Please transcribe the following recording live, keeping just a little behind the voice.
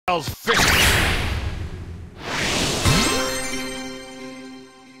A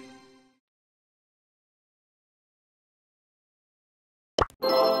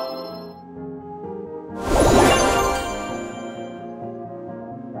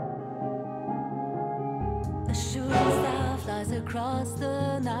shooting star flies across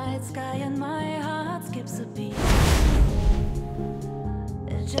the night sky and my heart skips a beat.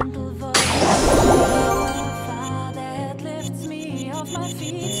 A gentle voice from afar that lifts me off my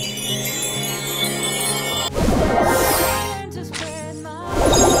feet. And to spread my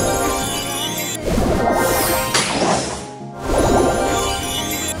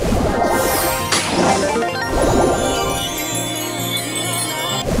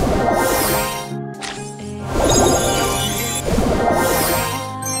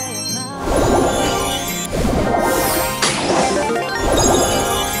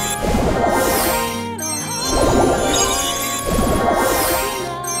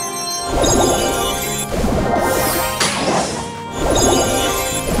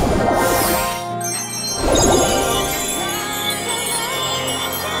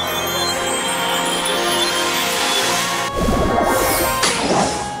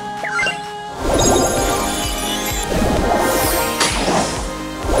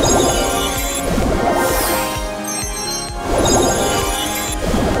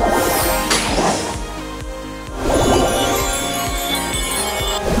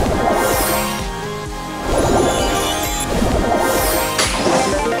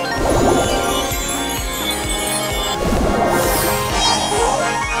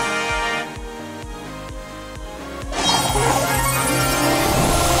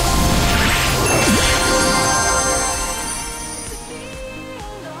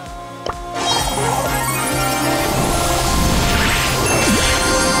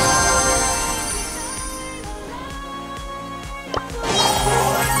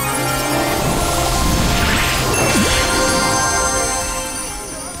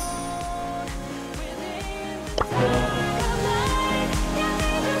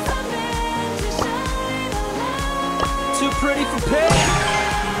Pretty for pain.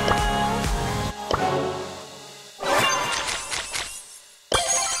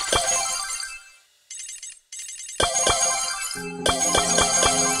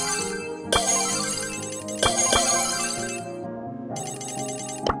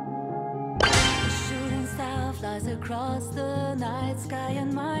 shooting star flies across the night sky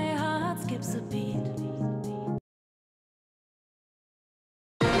and my heart skips a beat.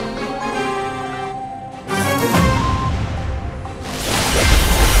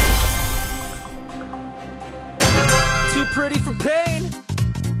 Pretty for pain.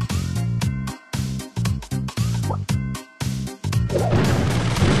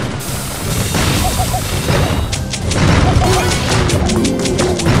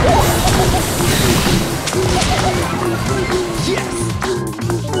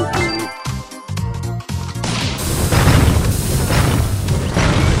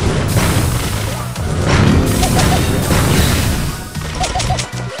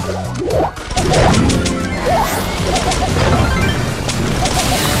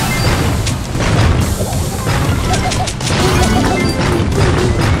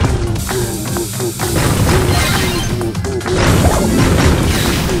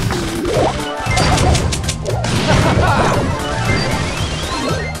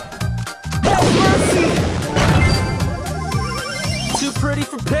 Pretty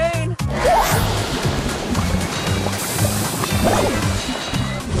for pain.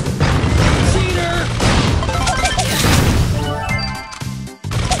 Cheater!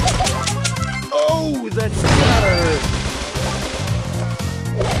 Oh, that's gotta hurt.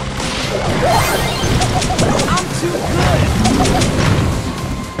 I'm too good.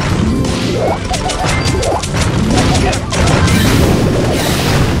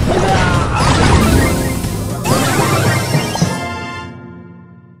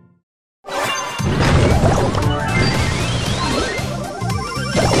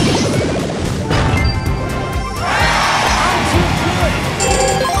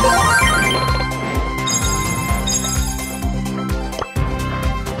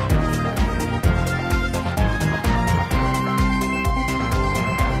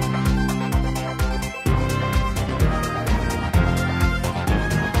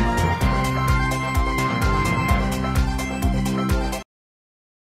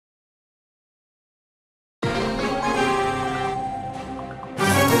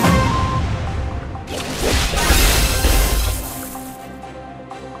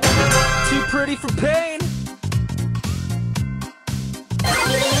 Pretty for pain.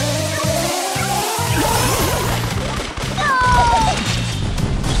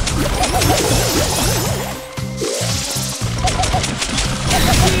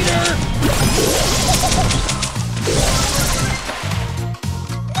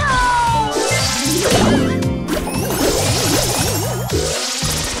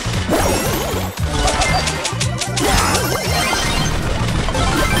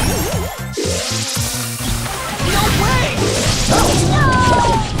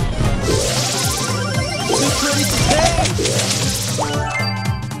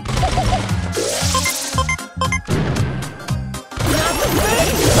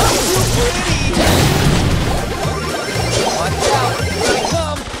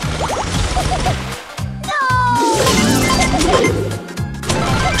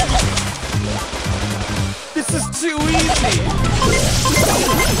 too easy!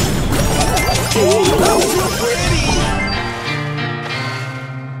 I'm too pretty!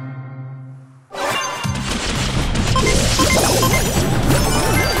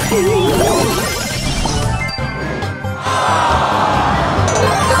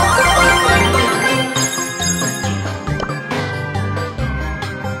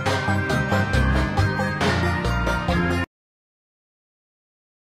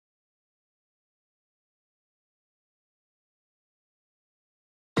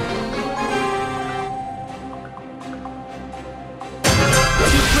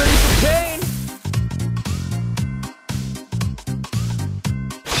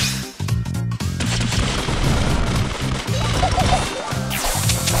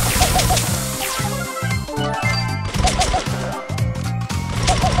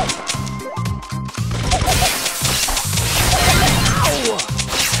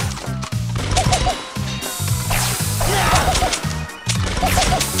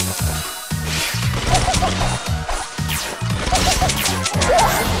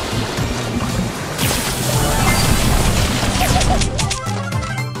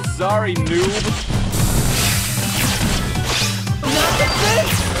 Sorry, noob. Not the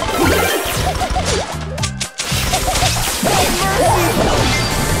face!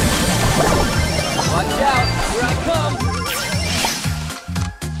 Watch out, here I come!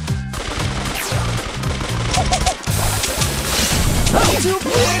 I'm too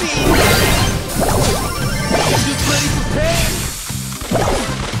pretty! Too pretty for pain!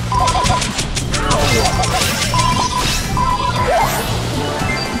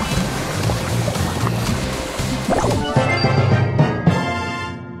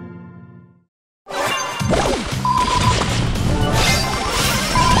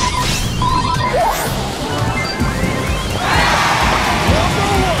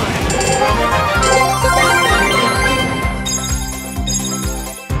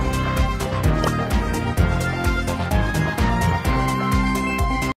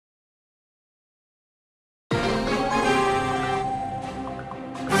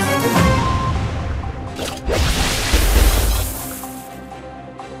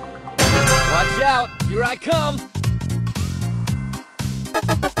 Watch out, here I come!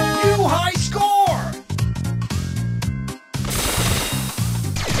 New high score!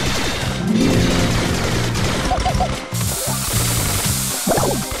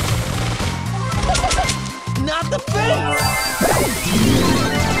 Not the face!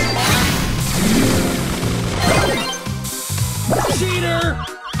 Cheater!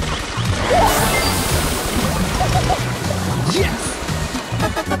 Yes!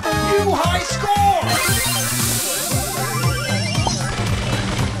 New high score!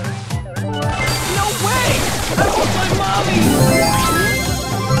 No way! I want my mommy!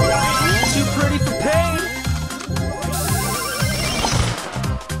 Too pretty for pain!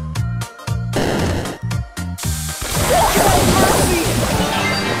 No mercy!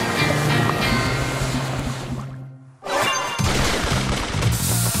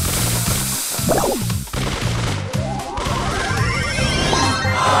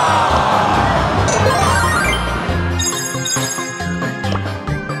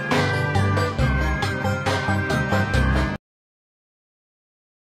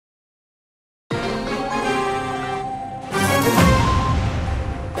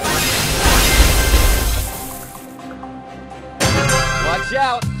 Watch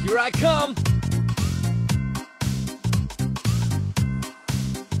out, here I come!